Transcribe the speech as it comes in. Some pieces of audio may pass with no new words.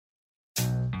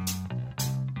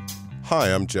Hi,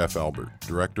 I'm Jeff Albert,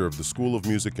 Director of the School of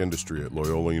Music Industry at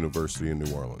Loyola University in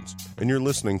New Orleans, and you're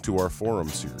listening to our Forum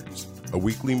series, a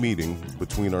weekly meeting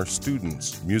between our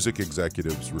students, music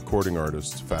executives, recording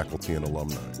artists, faculty, and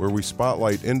alumni, where we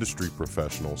spotlight industry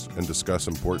professionals and discuss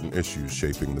important issues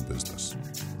shaping the business.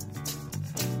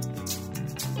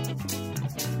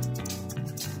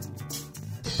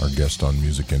 Our guest on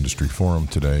Music Industry Forum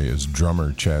today is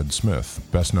drummer Chad Smith,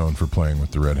 best known for playing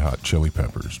with the Red Hot Chili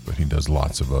Peppers, but he does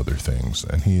lots of other things,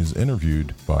 and he is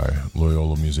interviewed by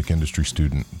Loyola Music Industry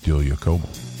student Delia Coble.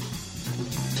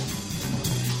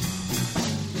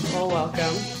 Well,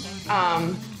 welcome.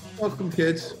 Welcome,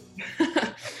 kids.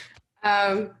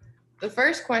 The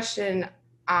first question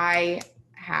I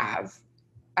have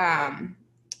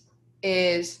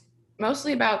is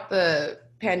mostly about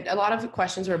a lot of the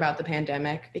questions are about the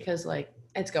pandemic because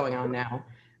it's going on now.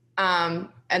 And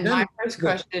my first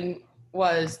question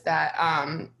was that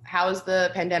how has the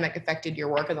pandemic affected your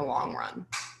work in the long run?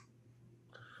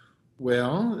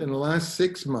 Well, in the last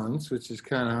 6 months, which is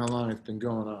kind of how long it's been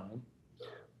going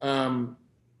on,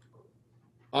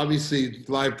 obviously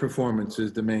live performance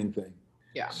is the main thing.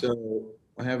 Yeah. So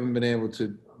I haven't been able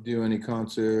to do any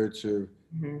concerts or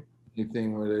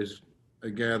anything where there's a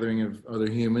gathering of other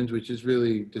humans, which is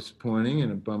really disappointing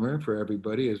and a bummer for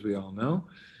everybody, as we all know.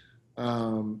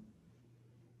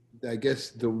 I guess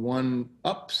the one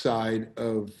upside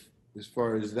of, as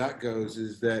far as that goes,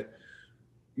 is that,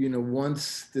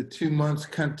 once the 2 months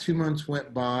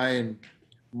went by, in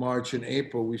March and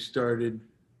April, we started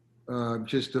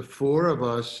just the four of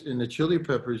us in the Chili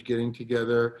Peppers getting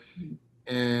together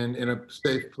and in a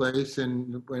safe place,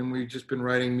 and when we've just been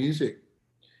writing music.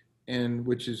 And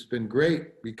which has been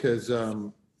great because that's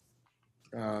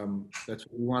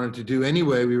what we wanted to do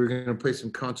anyway. We were going to play some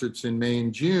concerts in May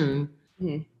and June,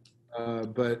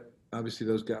 but obviously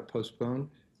those got postponed.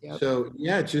 Yep. So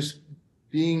yeah, just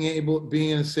being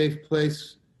in a safe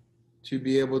place to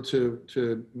be able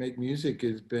to make music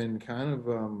has been kind of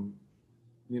a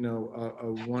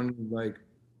one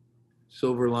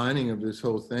silver lining of this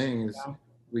whole thing is. Yeah.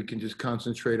 We can just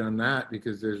concentrate on that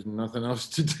because there's nothing else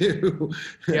to do.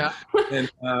 Yeah.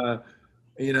 And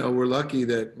we're lucky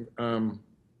that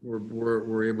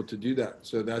we're able to do that.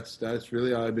 So that's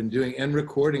really all I've been doing. And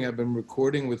recording. I've been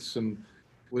recording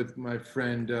with my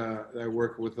friend that I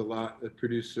work with a lot, the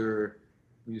producer,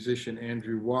 musician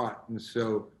Andrew Watt. And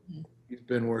so he's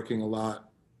been working a lot.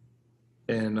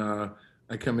 And I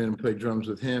come in and play drums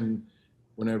with him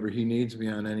whenever he needs me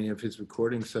on any of his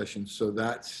recording sessions. So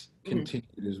that's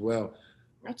continued as well.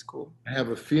 That's cool. I have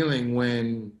a feeling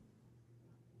when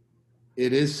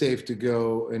it is safe to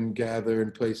go and gather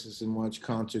in places and watch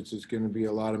concerts, there's going to be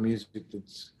a lot of music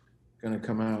that's going to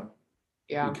come out.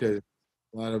 Yeah. Because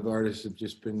a lot of artists have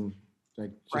just been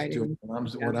doing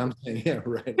what I'm saying. Yeah,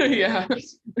 right. Yeah.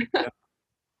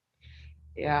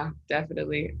 Yeah,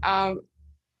 definitely. I'm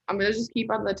going to just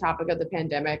keep on the topic of the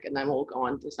pandemic and then we'll go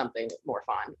on to something more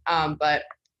fun. But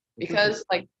because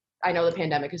I know the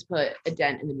pandemic has put a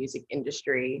dent in the music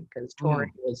industry because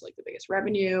touring was the biggest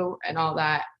revenue and all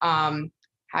that.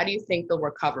 How do you think they'll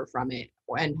recover from it,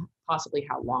 and possibly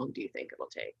how long do you think it'll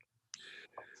take?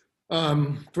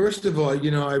 First of all,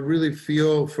 I really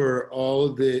feel for all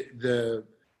of the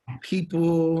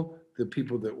people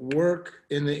that work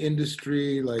in the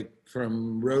industry,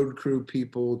 from road crew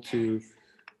people to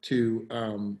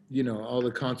all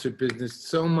the concert business.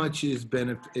 So much is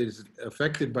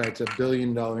affected by it's $1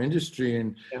 billion industry,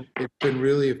 and it's been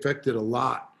really affected a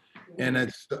lot. And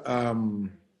it's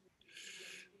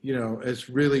it's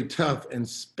really tough, and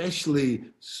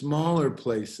especially smaller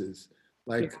places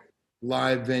like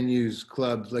live venues,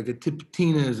 clubs like a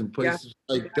Tipitina's and places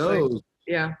like those.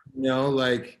 Yeah.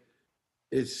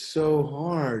 It's so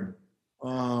hard.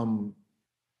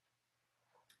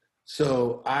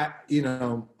 So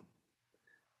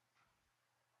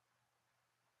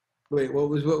wait, what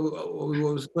was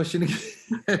the question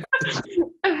again?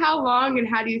 How long and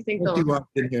how do you think they'll? You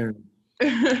walked in here.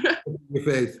 Your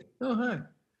face. Oh, hi.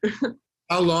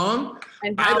 How long?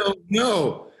 I don't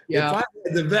know. Yeah. If I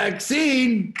had the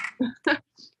vaccine.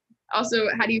 Also,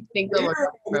 how do you think they'll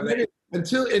recover?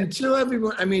 Until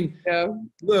everyone,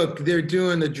 look, they're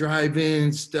doing the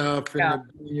drive-in stuff and they're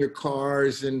doing your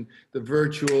cars and the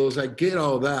virtuals. I get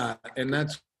all that, and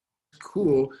that's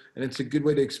cool, and it's a good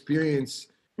way to experience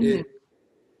it.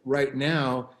 Right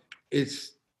now,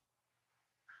 it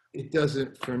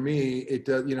doesn't, for me, it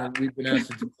does, we've been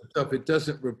asked to do stuff. It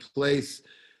doesn't replace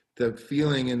the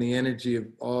feeling and the energy of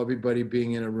everybody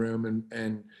being in a room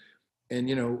and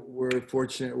we're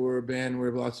fortunate, we're a band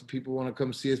where lots of people want to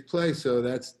come see us play, so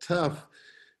that's tough.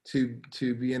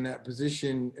 to be in that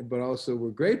position, but also we're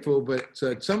grateful. But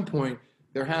so at some point,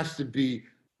 there has to be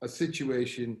a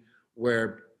situation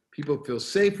where people feel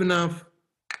safe enough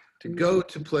to go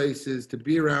to places, to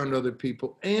be around other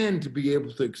people, and to be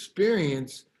able to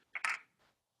experience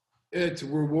it's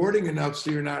rewarding enough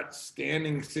so you're not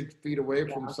standing 6 feet away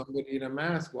from somebody in a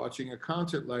mask watching a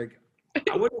concert. Like,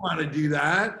 I wouldn't want to do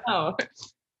that. Oh,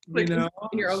 You like know,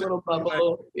 in your own so, little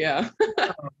bubble. Yeah.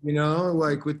 you know,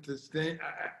 like with this thing,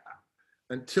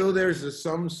 until there's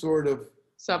some sort of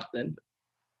Something.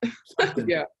 something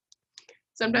Yeah.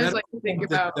 Sometimes like you think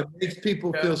about that makes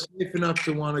people feel safe enough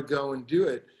to want to go and do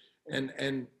it.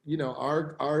 And you know,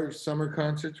 our summer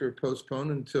concerts were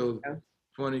postponed until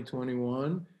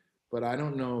 2021, but I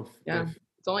don't know if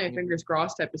it's only a fingers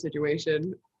crossed type of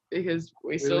situation because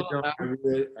we really still don't, don't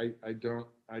know.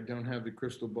 I don't have the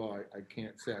crystal ball. I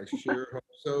can't say. I sure hope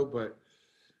so, but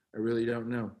I really don't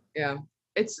know. Yeah.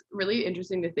 It's really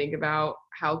interesting to think about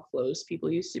how close people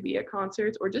used to be at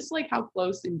concerts, or just like how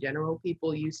close in general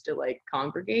people used to like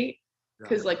congregate.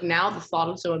 Because like now the thought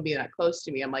of someone being that close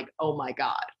to me, I'm like, oh my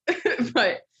God.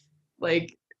 But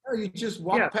like, No, you just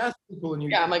walk past people and you.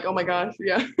 Yeah, I'm like, oh my gosh,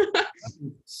 yeah.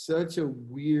 Such a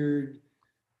weird,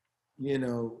 you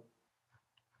know.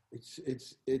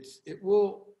 It's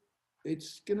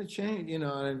gonna change, you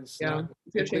know, and it's not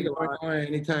it's gonna change a lot. away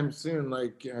anytime soon,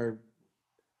 like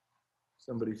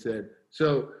somebody said.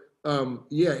 So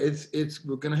yeah, it's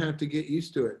we're gonna have to get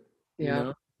used to it. You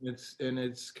know,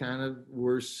 it's kind of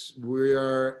we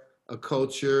are a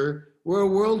culture, we're a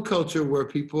world culture where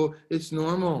people, it's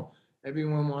normal.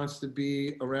 Everyone wants to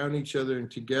be around each other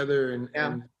and together, and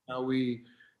how we,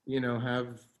 you know,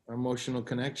 have emotional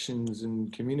connections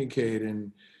and communicate,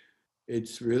 and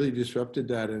it's really disrupted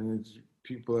that. And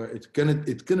it's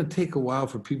gonna take a while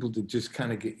for people to just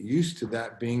kind of get used to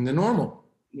that being the normal.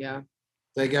 Yeah.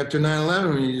 Like after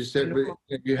 9/11, when you just said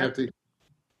you have to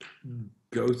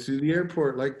go through the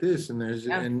airport like this, and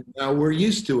and now we're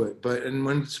used to it. But and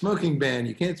when smoking ban,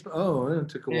 you can't. Oh, it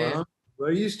took a while.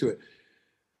 We're used to it.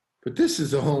 But this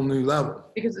is a whole new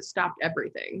level. Because it stopped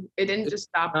everything. It didn't just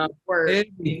stop work.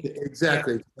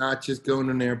 Exactly. It's not just going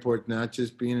to an airport, not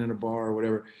just being in a bar or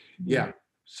whatever. Yeah.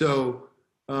 So,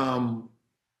 yeah,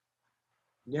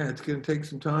 it's going to take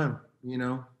some time, you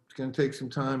know, it's going to take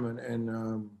some time.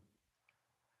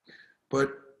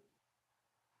 But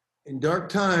in dark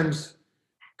times,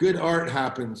 good art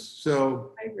happens.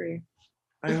 So I agree.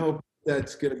 I hope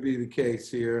that's going to be the case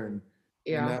here, and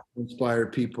that will inspire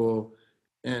people,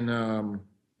 and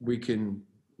we can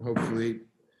hopefully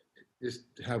just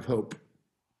have hope.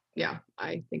 Yeah,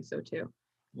 I think so too.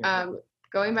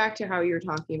 Going back to how you were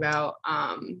talking about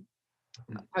how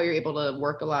you're able to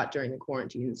work a lot during the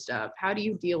quarantine and stuff, how do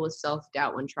you deal with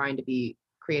self-doubt when trying to be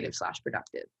creative /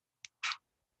 productive?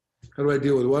 How do I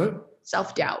deal with what?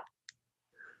 Self-doubt.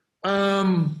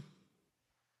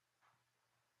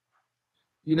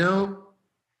 You know,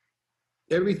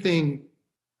 everything,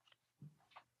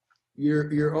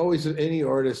 you're always, any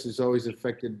artist is always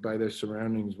affected by their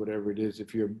surroundings, whatever it is,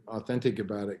 if you're authentic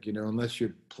about it, you know, unless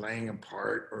you're playing a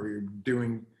part or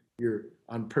you're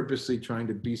on purposely trying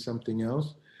to be something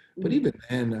else. But even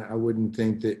then, I wouldn't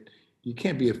think that you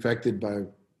can't be affected by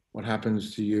what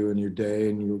happens to you in your day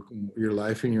and your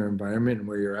life and your environment and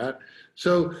where you're at.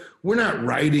 So we're not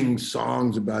writing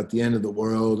songs about the end of the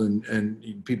world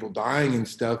and people dying and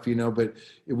stuff, you know, but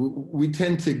we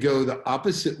tend to go the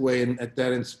opposite way, and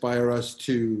that inspire us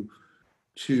to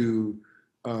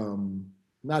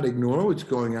not ignore what's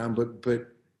going on, but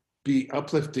be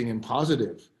uplifting and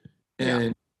positive.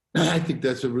 And I think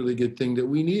that's a really good thing that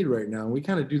we need right now. We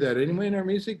kind of do that anyway in our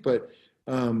music, but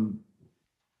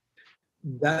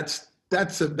that's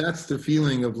the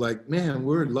feeling of like, man,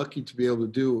 we're lucky to be able to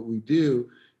do what we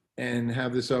do and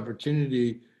have this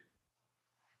opportunity.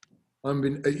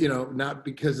 You know, not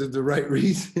because of the right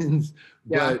reasons,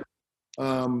 but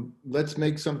let's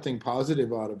make something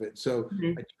positive out of it. So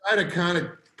I try to kind of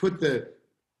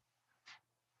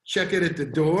check it at the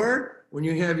door when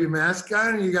you have your mask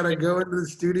on and you got to go into the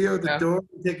studio at the door,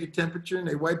 take your temperature, and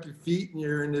they wipe your feet, and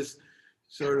you're in this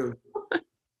sort of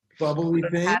bubbly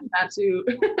thing. That too.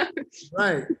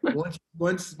 Right.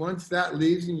 Once that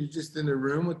leaves and you're just in the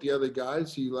room with the other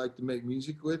guys who you like to make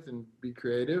music with and be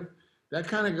creative, that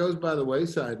kind of goes by the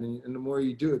wayside. And the more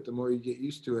you do it, the more you get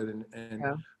used to it. And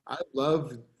I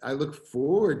look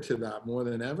forward to that more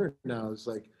than ever now. It's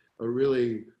like a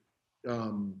really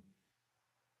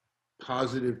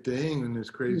positive thing in this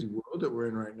crazy world that we're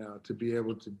in right now, to be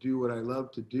able to do what I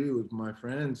love to do with my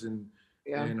friends, and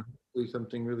hopefully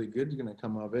something really good is going to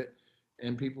come of it,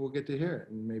 and people will get to hear it,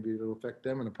 and maybe it'll affect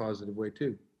them in a positive way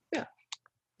too. I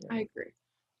agree.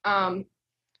 Um,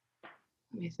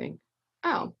 Let me think.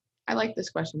 Oh, I like this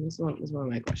question. This one was one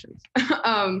of my questions.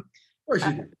 um, Of course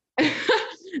you do.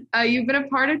 you've been a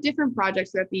part of different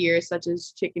projects throughout the years, such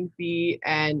as Chicken Feet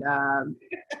and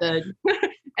the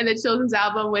and the children's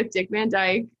album with Dick Van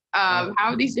Dyke. How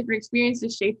have these different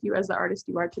experiences shaped you as the artist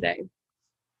you are today?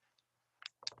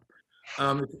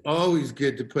 It's always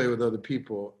good to play with other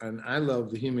people, and I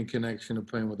love the human connection of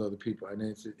playing with other people. And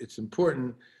it's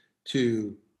important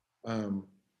to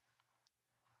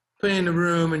play in the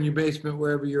room in your basement,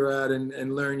 wherever you're at,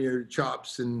 and learn your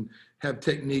chops and have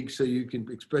techniques so you can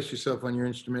express yourself on your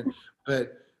instrument.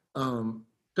 But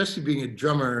especially being a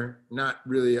drummer, not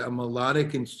really a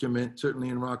melodic instrument, certainly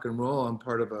in rock and roll, I'm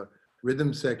part of a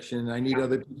rhythm section. I need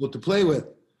other people to play with.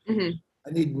 Mm-hmm.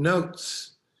 I need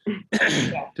notes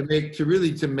to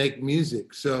make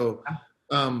music. So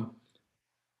I've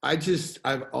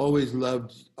always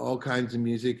loved all kinds of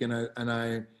music, and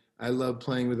I love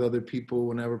playing with other people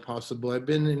whenever possible. I've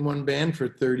been in one band for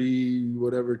 2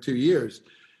 years,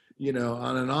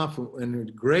 on and off, and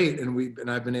it's great. And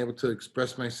I've been able to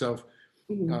express myself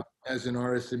as an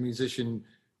artist and musician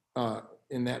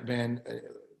in that band.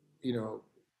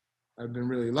 I've been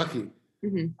really lucky.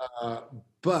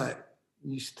 But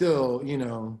you still,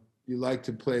 you like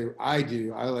to play. I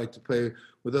do. I like to play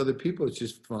with other people. It's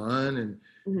just fun, and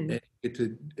get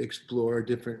to explore a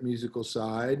different musical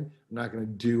side. I'm not going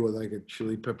to do a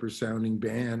Chili Pepper sounding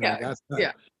band.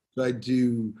 So I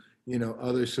do,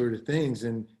 other sort of things,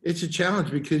 and it's a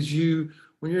challenge because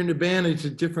when you're in a band, it's a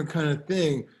different kind of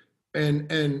thing,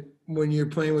 and when you're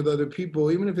playing with other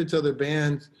people, even if it's other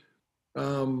bands,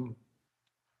 you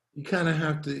kind of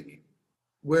have to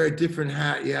wear a different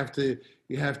hat. You have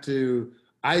to.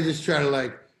 I just try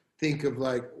to think of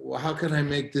well, how can I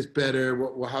make this better?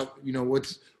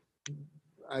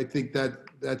 I think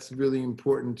that's really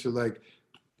important to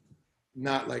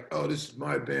not oh, this is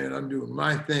my band, I'm doing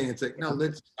my thing. It's no,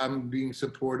 I'm being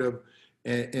supportive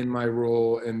in my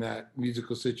role in that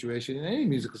musical situation, in any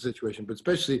musical situation, but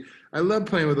especially I love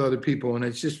playing with other people, and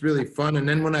it's just really fun. And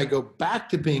then when I go back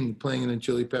to playing in the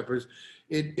Chili Peppers,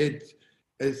 I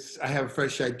have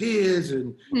fresh ideas,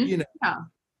 and it's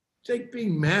like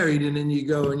being married, and then you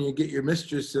go and you get your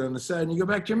mistress on the side, and you go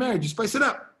back to your marriage. You spice it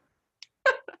up.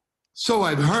 So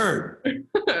I've heard.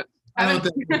 Can I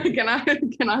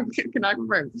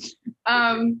confirm?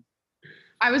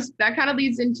 That kind of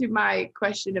leads into my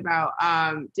question about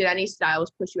did any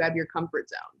styles push you out of your comfort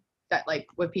zone? That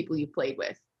with people you played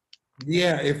with?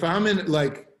 Yeah, if I'm in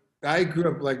I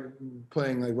grew up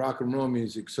playing rock and roll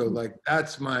music, so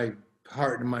that's my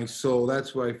heart and my soul.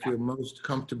 That's where I feel most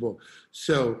comfortable.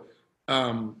 So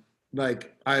I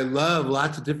love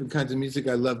lots of different kinds of music.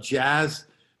 I love jazz,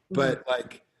 but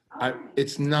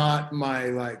it's not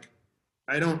my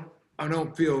I don't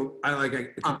feel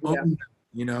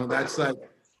that's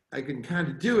I can kind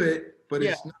of do it, but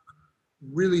it's not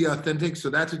really authentic. So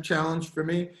that's a challenge for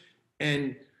me.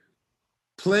 And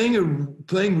playing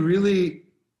really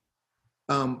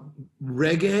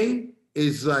reggae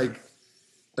is a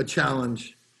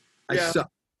challenge. I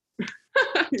suck.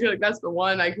 You're that's the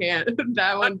one I can't.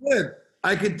 That one.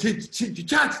 I could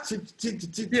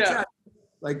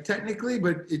technically,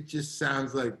 but it just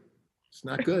sounds like it's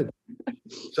not good.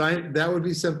 So that would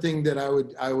be something that I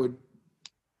would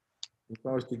if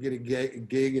I was to get a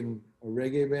gig in a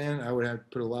reggae band, I would have to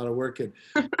put a lot of work in.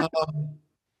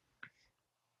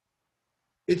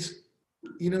 It's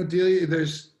Delia,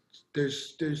 there's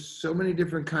so many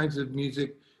different kinds of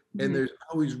music, and there's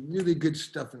always really good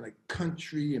stuff in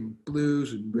country and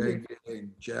blues and reggae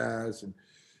and jazz and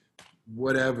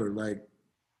whatever.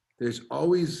 There's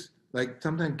always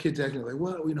sometimes kids ask me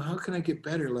well, how can I get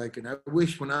better? And I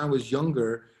wish when I was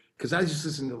younger, because I just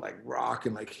listened to rock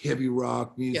and heavy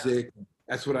rock music. Yeah.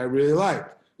 That's what I really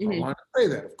liked. I wanted to play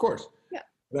that, of course. Yeah.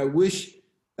 But I wish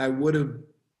I would have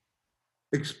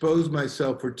exposed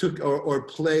myself or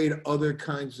played other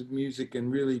kinds of music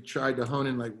and really tried to hone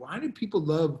in why do people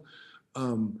love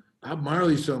Bob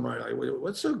Marley so much?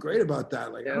 What's so great about that?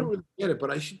 I don't really get it, but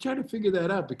I should try to figure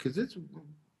that out because it's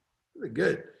really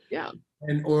good. Yeah.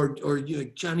 And or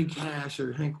Johnny Cash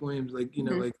or Hank Williams,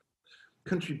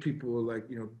 country people,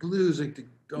 blues, the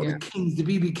Kings, the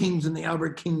B.B. Kings and the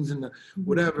Albert Kings and the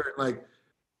whatever,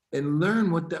 and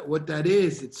learn what that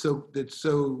is.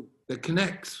 That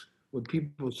connects with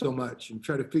people so much, and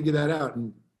try to figure that out.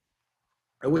 And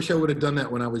I wish I would have done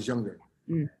that when I was younger.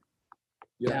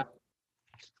 Yeah.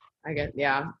 I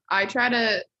try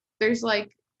to. There's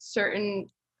certain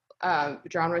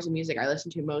genres of music I listen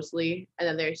to mostly, and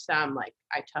then there's some I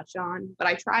touch on, but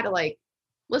I try to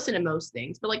listen to most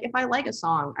things. But if I like a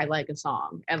song, I like a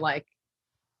song, and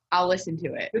I'll listen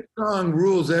to it. This song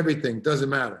rules everything. Doesn't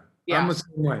matter. Yeah. I'm the same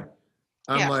way.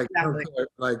 I'm Yeah, like, I don't exactly. care.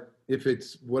 Like, if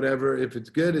it's whatever, if it's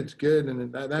good, it's good, and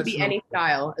It could that's be no any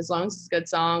style. As long as it's a good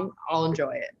song, I'll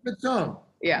enjoy it. good song.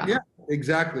 Yeah. Yeah,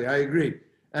 exactly. I agree.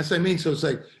 That's what I mean. So it's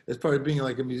like, as part of being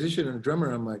like a musician and a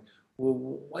drummer, I'm like, well,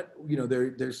 what,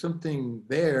 there's something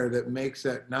there that makes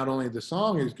that not only the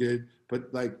song is good,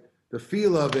 but like the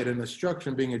feel of it and the structure.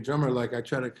 And being a drummer, like I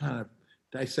try to kind of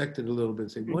dissect it a little bit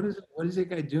and say, what is that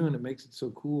guy doing that makes it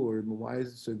so cool? Or why is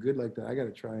it so good like that? I got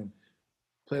to try and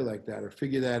play like that or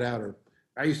figure that out. Or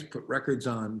I used to put records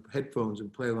on headphones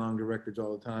and play along to records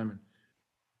all the time. And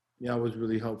yeah, it was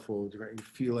really helpful. You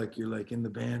feel like you're like in the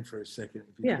band for a second.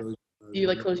 If you Yeah. close You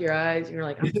like close your eyes and you're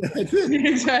like, That's it.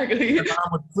 exactly. My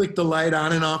mom would flick the light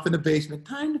on and off in the basement.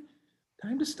 Time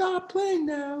to stop playing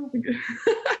now.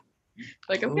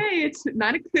 Like, okay, it's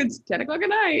 10 o'clock at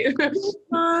night.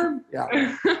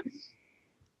 Yeah.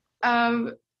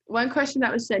 One question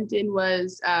that was sent in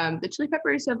was the Chili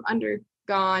Peppers have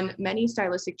undergone many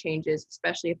stylistic changes,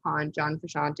 especially upon John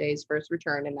Frusciante's first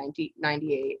return in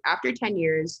 1998. After 10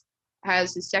 years,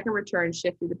 has his second return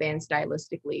shifted the band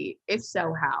stylistically? If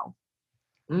so, how?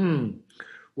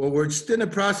 Well, we're still in the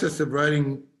process of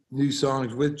writing new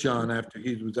songs with John after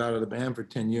he was out of the band for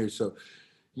 10 years. So,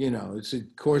 it's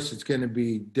of course it's going to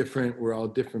be different. We're all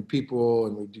different people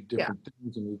and we do different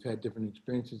things and we've had different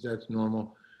experiences. That's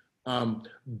normal.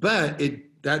 But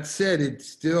that said, it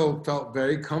still felt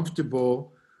very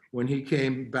comfortable when he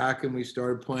came back and we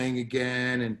started playing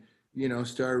again and,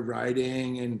 started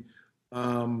writing and,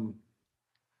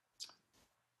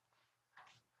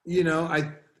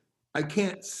 I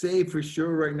can't say for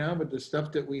sure right now, but the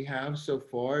stuff that we have so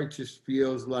far, it just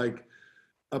feels like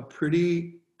a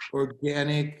pretty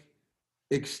organic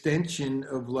extension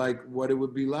of like what it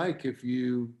would be like if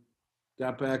you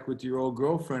got back with your old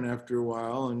girlfriend after a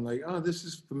while and like, oh, this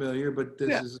is familiar, but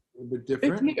this is a little bit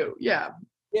different. It's new, yeah.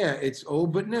 Yeah, it's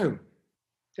old but new.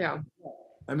 Yeah.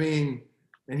 I mean,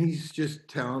 and he's just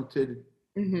talented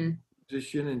Mm-hmm.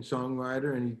 musician and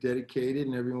songwriter, and he's dedicated,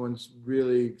 and everyone's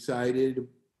really excited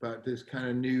about this kind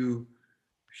of new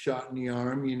shot in the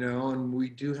arm, and we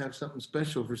do have something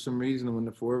special for some reason when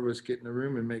the four of us get in the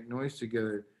room and make noise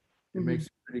together. It makes a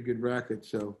pretty good racket.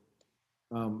 So,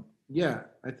 yeah,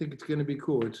 I think it's going to be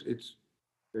cool.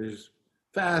 There's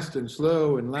fast and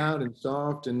slow and loud and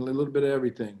soft and a little bit of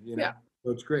everything, Yeah.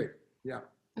 So it's great. Yeah.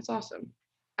 That's awesome.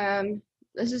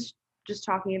 This is just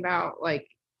talking about like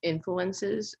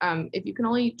influences. If you can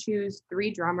only choose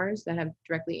 3 drummers that have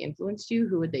directly influenced you,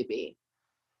 who would they be?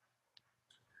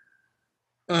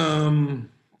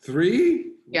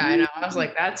 3? Yeah, I know. I was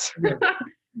like, that's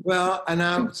Well,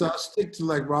 so I'll stick to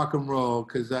like rock and roll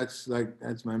because that's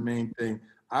my main thing.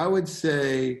 I would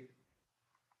say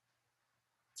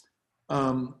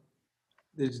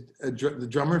there's the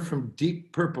drummer from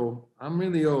Deep Purple. I'm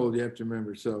really old, you have to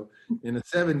remember. So in the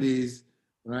 70s,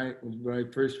 when I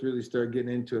first really started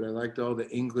getting into it, I liked all the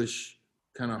English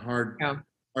kind of hard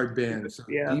bands. So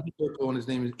Deep Purple, and his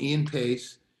name is Ian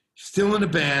Pace. Still in the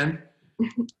band.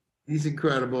 He's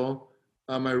incredible.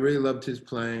 I really loved his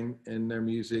playing and their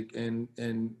music,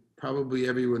 and probably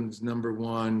everyone's number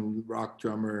one rock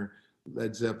drummer,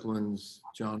 Led Zeppelin's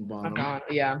John Bonham.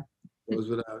 Yeah. Goes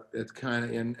without. That's kind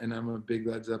of, and I'm a big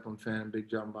Led Zeppelin fan, big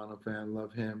John Bonham fan,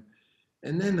 love him.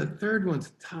 And then the third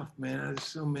one's tough, man. There's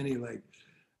so many, like,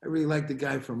 I really like the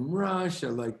guy from Rush. I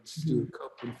liked Stuart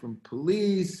Copeland from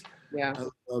Police. Yeah. I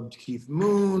loved Keith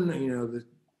Moon, the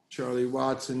Charlie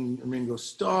Watson, Ringo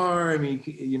Starr. I mean,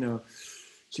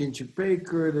 Ginger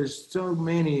Baker. There's so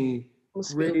many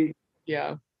great.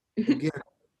 Yeah. Again,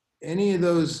 any of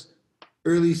those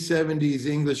early 70s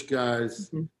English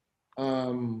guys,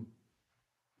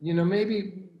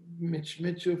 maybe Mitch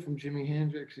Mitchell from Jimi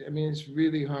Hendrix. I mean, it's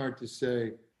really hard to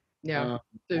say. Yeah.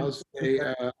 I'll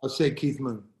say Keith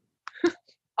Moon.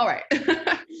 All right.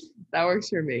 That works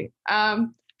for me.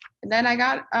 And then I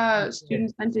got a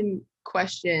student sent in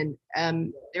question.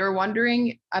 They were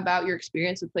wondering about your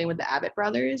experience with playing with the Abbott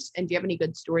Brothers, and do you have any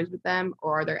good stories with them,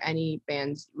 or are there any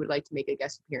bands you would like to make a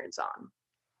guest appearance on?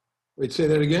 Wait, say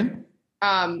that again?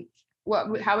 How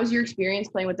was your experience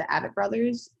playing with the Abbott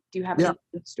Brothers? Do you have any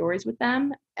good stories with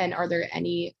them? And are there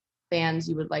any bands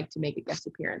you would like to make a guest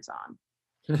appearance on?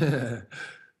 The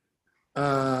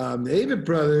Abbott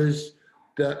Brothers,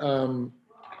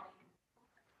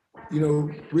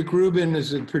 Rick Rubin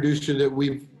is a producer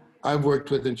that I've worked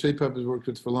with and Chili Peppers worked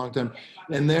with for a long time,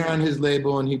 and they're on his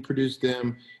label and he produced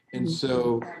them, and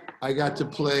so I got to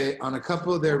play on a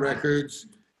couple of their records.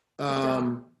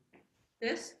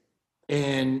 This?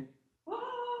 And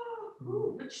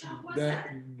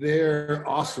they're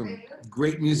awesome,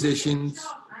 great musicians.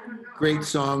 great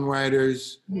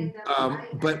songwriters.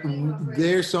 But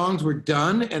their songs were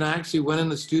done, and I actually went in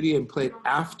the studio and played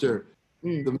after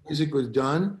the music was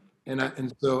done,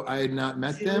 and so I had not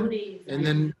met them. And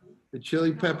then the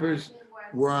Chili Peppers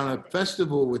were on a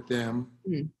festival with them,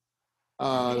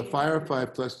 the Firefly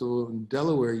Festival in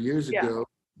Delaware years ago,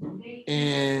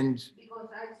 and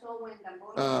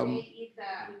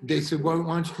they said, "Why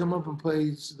don't you come up and play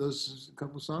those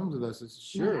couple songs with us?" I said,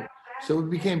 "Sure." So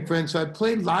we became friends. So I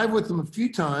played live with them a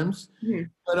few times,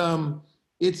 but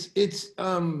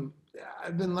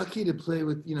I've been lucky to play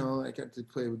with, I got to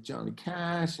play with Johnny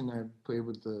Cash, and I played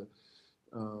with did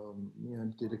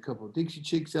a couple of Dixie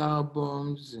Chicks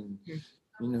albums, and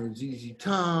ZZ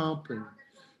Top, and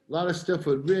a lot of stuff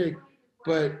with Rick.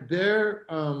 But they're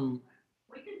we can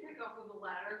pick up with the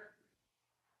ladder.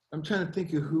 I'm trying to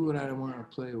think of who would I want to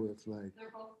play with. Like,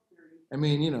 I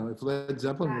mean, if Led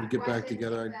Zeppelin would get back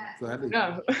together, I'd gladly.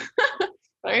 No,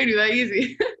 I can do that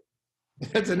easy.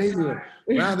 That's an easy one.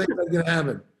 Wow, that's gonna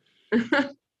happen.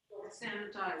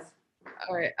 Sanitize.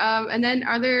 All right. And then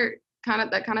are there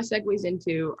that kind of segues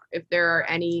into if there are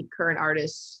any current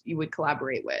artists you would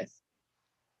collaborate with?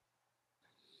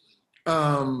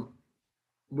 Well,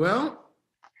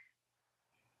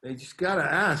 they just gotta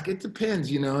ask. It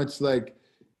depends, It's like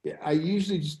I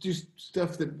usually just do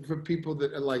stuff that for people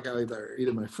that are like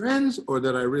either my friends or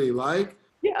that I really like.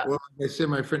 Yeah. Well, like I said,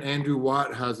 my friend Andrew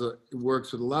Watt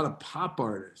works with a lot of pop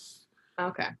artists.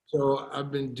 Okay. So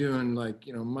I've been doing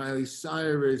Miley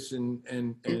Cyrus and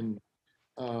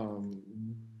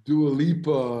Dua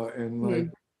Lipa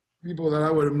and people that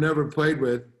I would have never played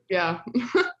with. Yeah.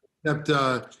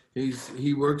 Except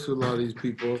he works with a lot of these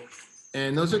people,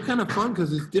 and those are kind of fun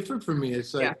because it's different for me.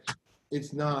 It's like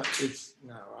it's not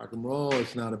rock and roll.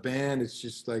 It's not a band. It's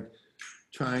just like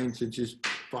trying to just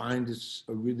find a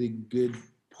really good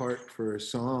part for a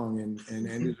song, and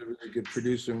Andy's a really good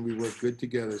producer, and we work good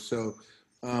together. So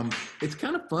it's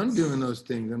kind of fun doing those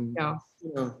things.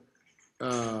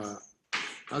 I'll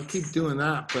keep doing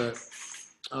that, but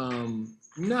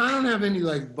no, I don't have any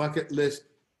like bucket list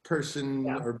person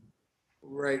or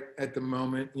right at the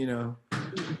moment. I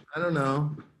don't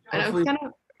know.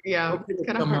 It's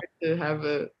kind of hard to have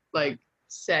a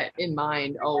set in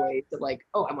mind always of I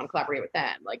want to collaborate with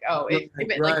them.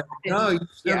 No, you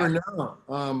just never know.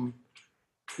 I'm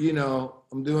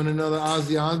doing another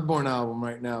Ozzy Osbourne album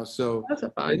right now, so that's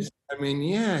fun.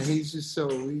 He's just so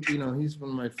he's one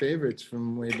of my favorites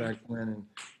from way back when, and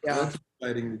that's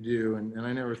exciting to do, and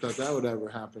I never thought that would ever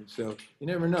happen. So you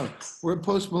never know. Where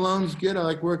Post Malone's good. I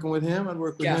like working with him. I'd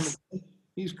work with him.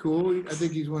 He's cool. I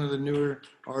think he's one of the newer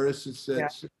artists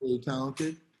that's really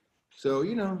talented. So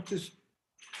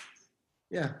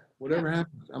whatever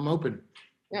happens, I'm open.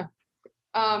 Yeah.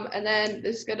 And then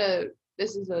this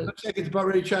is a. Looks like it's about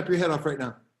ready to chop your head off right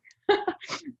now.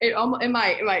 It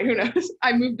might. Who knows?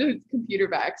 I moved the computer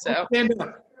back, so. Stand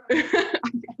up. I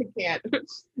can't.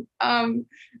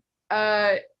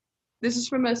 This is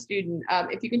from a student.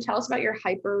 If you can tell us about your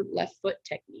hyper left foot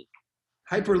technique.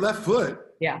 Hyper left foot.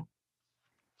 Yeah.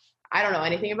 I don't know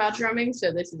anything about drumming,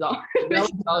 so this is all.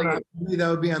 That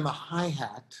would be on the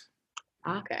hi-hat.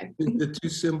 Okay. The two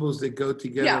cymbals that go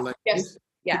together this.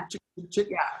 Yeah.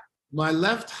 Yeah. My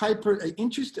left hyper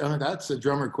interesting. Oh, that's a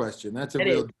drummer question. That's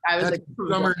a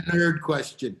drummer nerd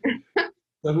question.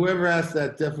 So whoever asked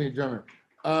that, definitely a drummer.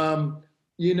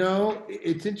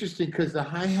 It's interesting because the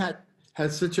hi-hat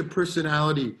has such a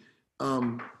personality.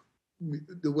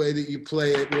 The way that you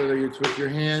play it, whether it's with your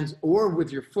hands or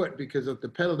with your foot, because of the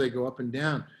pedal, they go up and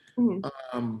down.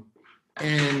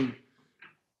 And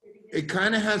it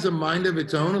kind of has a mind of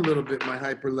its own a little bit, my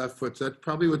hyper left foot. So that's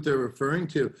probably what they're referring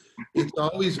to. It's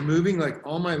always moving, like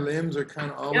all my limbs are kind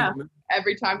of always moving.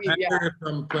 Every time if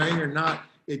I'm playing or not,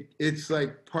 it's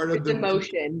like part of the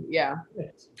emotion. Yeah.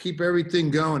 Keep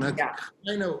everything going. That's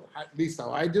kind of at least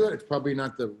how I do it. It's probably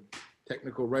not the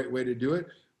technical right way to do it,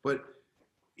 but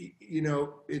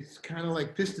it's kind of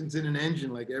like pistons in an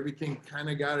engine, like everything kind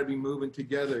of got to be moving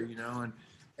together,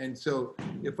 and so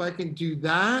if I can do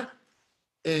that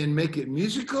and make it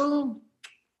musical,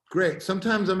 great.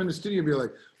 Sometimes I'm in the studio and be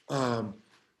like,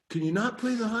 can you not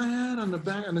play the hi-hat on the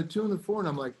back, on the 2 and the 4? And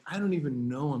I'm like, I don't even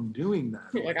know I'm doing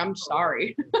that. Like, I'm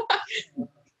sorry.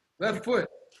 Left foot,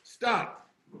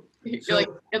 stop. You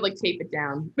like tape it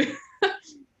down.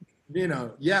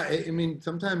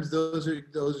 Sometimes those are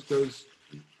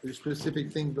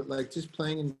specific things, but like just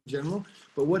playing in general.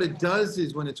 But what it does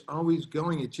is when it's always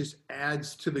going, it just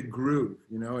adds to the groove.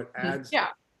 It adds. Yeah.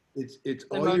 It's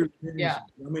all your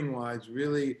drumming wise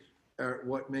really are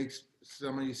what makes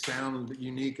somebody sound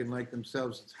unique and like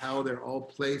themselves. It's how they're all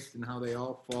placed and how they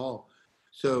all fall.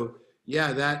 So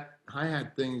yeah, that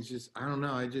hi-hat thing is just, I don't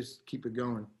know, I just keep it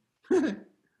going.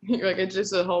 You're like, it's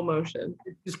just a whole motion.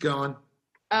 Just going.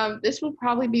 This will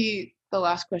probably be the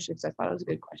last question because I thought it was a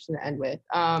good question to end with.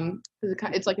 Because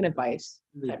it's like an advice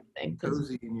type of thing. 'Cause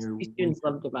Cozy in your these students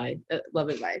love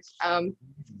advice. So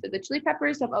the Chili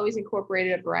Peppers have always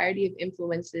incorporated a variety of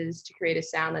influences to create a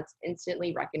sound that's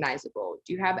instantly recognizable.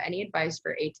 Do you have any advice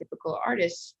for atypical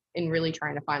artists in really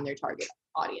trying to find their target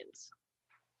audience?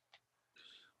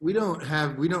 We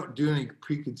don't do any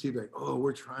preconceived, like, oh,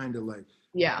 we're trying to like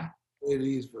Yeah.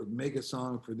 make a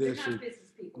song for this or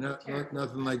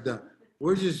nothing like that.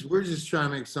 We're just trying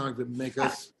to make songs that make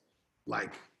us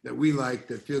that we like,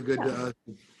 that feel good to us,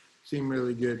 that seem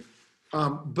really good.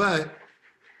 But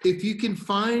if you can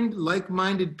find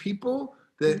like-minded people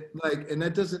that like, and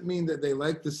that doesn't mean that they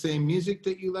like the same music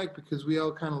that you like, because we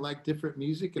all kind of like different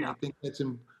music, and I think that's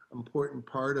an important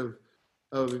part of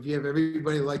if you have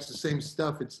everybody likes the same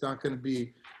stuff, it's not going to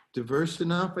be diverse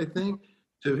enough, I think,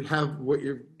 to have what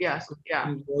your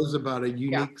was about a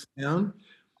unique sound.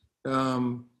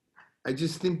 I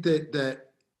just think that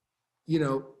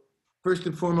first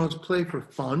and foremost, play for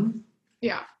fun.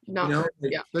 Yeah.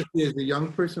 Especially as a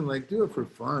young person, like do it for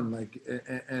fun, like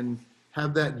and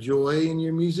have that joy in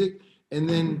your music, and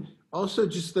then also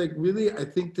just like really, I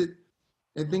think that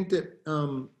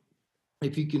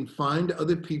if you can find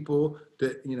other people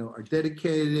that are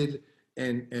dedicated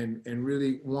and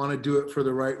really want to do it for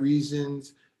the right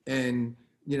reasons, and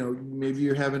maybe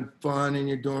you're having fun in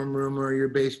your dorm room or your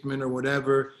basement or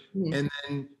whatever, and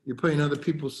then you're playing other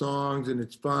people's songs and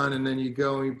it's fun, and then you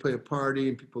go and you play a party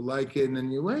and people like it, and then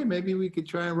maybe we could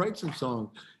try and write some songs,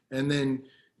 and then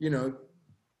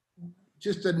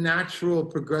just a natural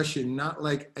progression. Not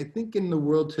like, I think in the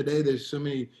world today there's so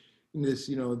many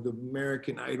the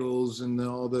American Idols and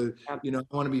all the I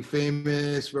want to be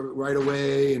famous right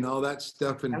away and all that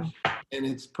stuff, and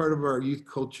it's part of our youth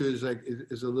culture is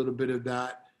a little bit of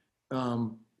that.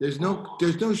 There's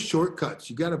no shortcuts.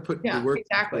 You got to put the work.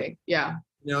 Exactly. Yeah.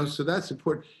 So that's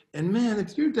important. And man,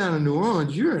 if you're down in New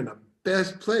Orleans, you're in the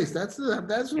best place. That's what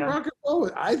rock and roll,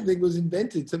 I think, was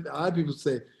invented. A lot of people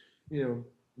say,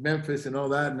 Memphis and all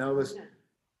that, and Elvis.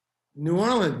 New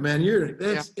Orleans, man,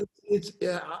 it's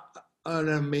an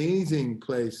amazing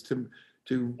place to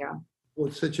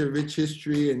with such a rich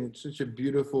history, and it's such a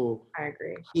beautiful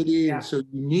city, and so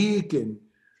unique, and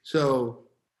so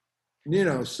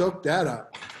soak that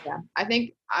up. Yeah, I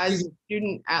think as a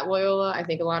student at Loyola, I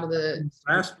think a lot of the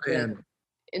brass band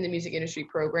in the music industry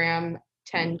program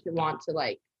tend to want to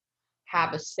like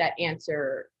have a set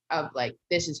answer of like,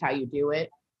 this is how you do it.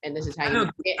 And this is how you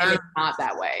do it, and it's not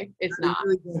that way. It's not.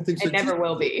 Really don't think so. It never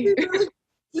will be.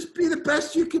 Just be the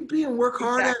best you can be and work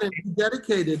hard at it, and be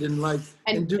dedicated, and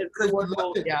do it because you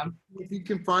love it. Yeah. If you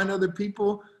can find other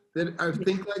people that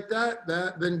think like that,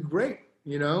 then great.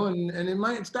 And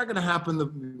it's not going to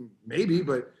happen maybe,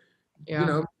 but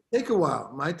take a while.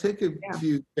 It might take a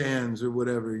few bands or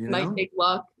whatever. It might take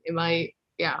luck. It might.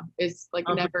 Yeah. It's like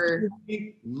never.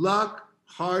 Luck,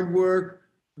 hard work.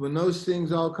 When those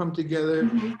things all come together,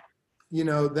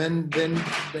 then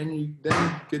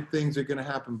good things are going to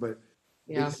happen. But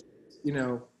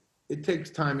it takes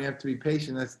time. You have to be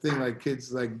patient. That's the thing. Like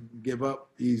kids give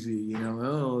up easy.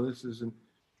 Oh, this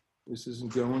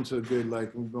isn't going so good.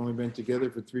 Like we've only been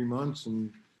together for 3 months and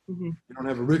you don't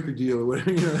have a record deal or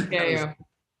whatever.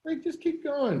 Like just keep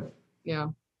going. Yeah.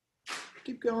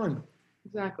 Keep going.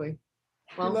 Exactly.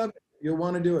 Well, you love it. You'll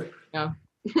want to do it. Yeah.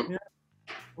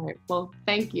 All right. Well,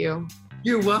 thank you.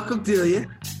 You're welcome, Delia.